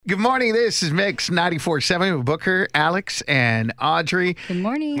Good morning. This is Mix 94.7 with Booker, Alex, and Audrey. Good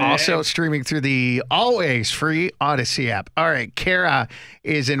morning. Also streaming through the always free Odyssey app. All right, Kara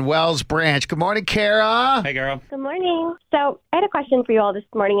is in Wells Branch. Good morning, Kara. Hey, girl. Good morning. So I had a question for you all this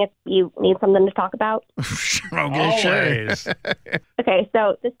morning if you need something to talk about. Okay, Always. sure. Okay,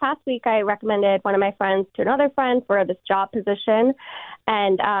 so this past week I recommended one of my friends to another friend for this job position,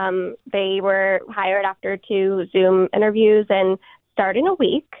 and they were hired after 2 Zoom interviews and start in a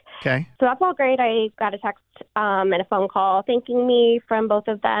week. Okay. So that's all great. I got a text and a phone call thanking me from both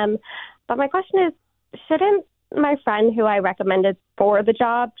of them. But my question is, shouldn't my friend who I recommended for the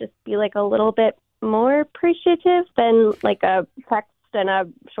job just be like a little bit more appreciative than like a text and a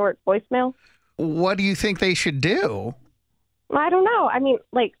short voicemail? What do you think they should do? I don't know. I mean,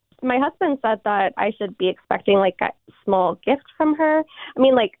 like, my husband said that I should be expecting like a small gift from her. I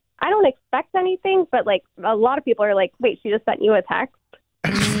mean, like, I don't expect anything, but like a lot of people are like, wait, she just sent you a text?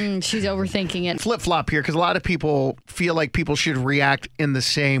 She's overthinking it. Flip-flop here, because a lot of people feel like people should react in the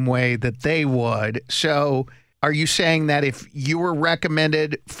same way that they would. So are you saying that if you were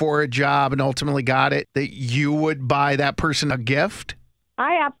recommended for a job and ultimately got it, that you would buy that person a gift?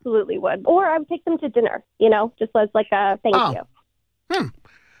 I absolutely would. Or I would take them to dinner, just as like a thank you.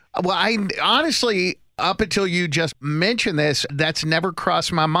 Well, I honestly, up until you just mentioned this, that's never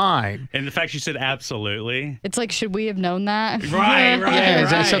crossed my mind. And the fact you said absolutely. It's like, should we have known that? Right. Yeah, is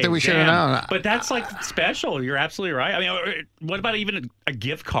that something we should have known? But that's like special. You're absolutely right. I mean, what about even a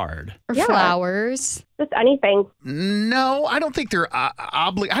gift card? Or Yeah. flowers. Just anything. No, I don't think they're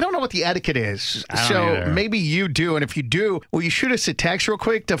I don't know what the etiquette is. I don't So either. maybe you do. And if you do, will you shoot us a text real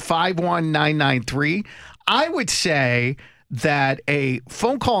quick to 51993? I would say that a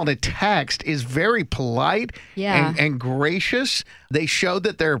phone call and a text is very polite Yeah. and gracious. They show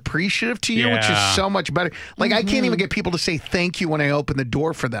that they're appreciative to you, which is Yeah. so much better. Like, I can't even get people to say thank you when I open the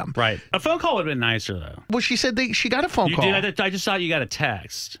door for them. Right. A phone call would have been nicer, though. Well, she said she got a phone You call. did. I just thought you got a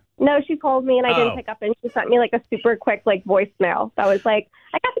text. No, she called me and I Oh. didn't pick up, and she sent me like a super quick like voicemail that was like,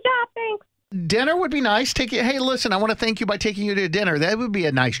 I got the job, thanks. Dinner would be nice. Hey, listen, I want to thank you by taking you to dinner. That would be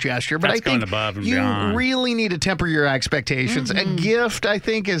a nice gesture. But That's I think going above and you beyond. really need to temper your expectations. A gift, I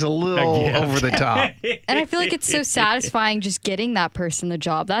think, is a little gift. over the top. And I feel like it's so satisfying just getting that person the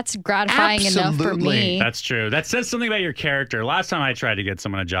job. That's gratifying enough for Absolutely. me. That's true. That says something about your character. Last time I tried to get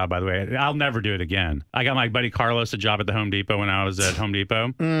someone a job, by the way, I'll never do it again. I got my buddy Carlos a job at the Home Depot when I was at Home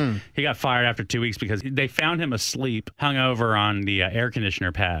Depot. He got fired after 2 weeks because they found him asleep, hung over on the air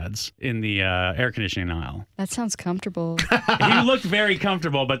conditioner pads in the air conditioning aisle. That sounds comfortable. He looked very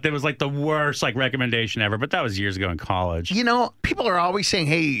comfortable, but there was like the worst recommendation ever. But that was years ago in college. You know, people are always saying,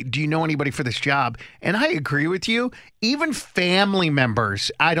 hey, do you know anybody for this job? And I agree with you. Even family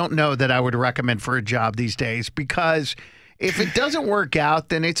members, I don't know that I would recommend for a job these days, because if it doesn't work out,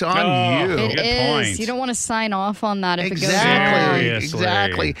 then it's on you. It Good is. point. You don't want to sign off on that if it goes Exactly. wrong. Seriously.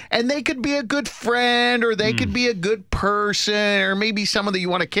 Exactly. And they could be a good friend, or they could be a good person, or maybe someone that you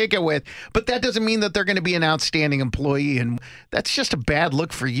want to kick it with. But that doesn't mean that they're going to be an outstanding employee. And that's just a bad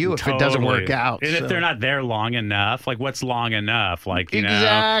look for you if it doesn't work Totally. out. And So- if they're not there long enough, like what's long enough? Like, you know,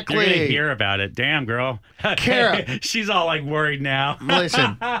 Exactly. you're going to hear about it. Damn, girl. Kara. She's all like worried now.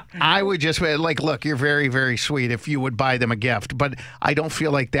 Listen, I would just look, you're very, very sweet if you would buy them a gift, but I don't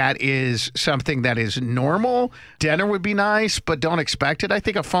feel like that is something that is normal. Dinner would be nice, but don't expect it. I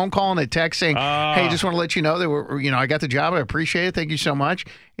think a phone call and a text saying, hey, just want to let you know that I got the job. I appreciate it. Thank you so much,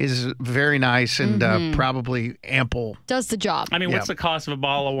 is very nice and probably ample. Does the job. I mean, what's Yeah. the cost of a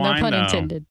bottle of No wine, pun though? intended.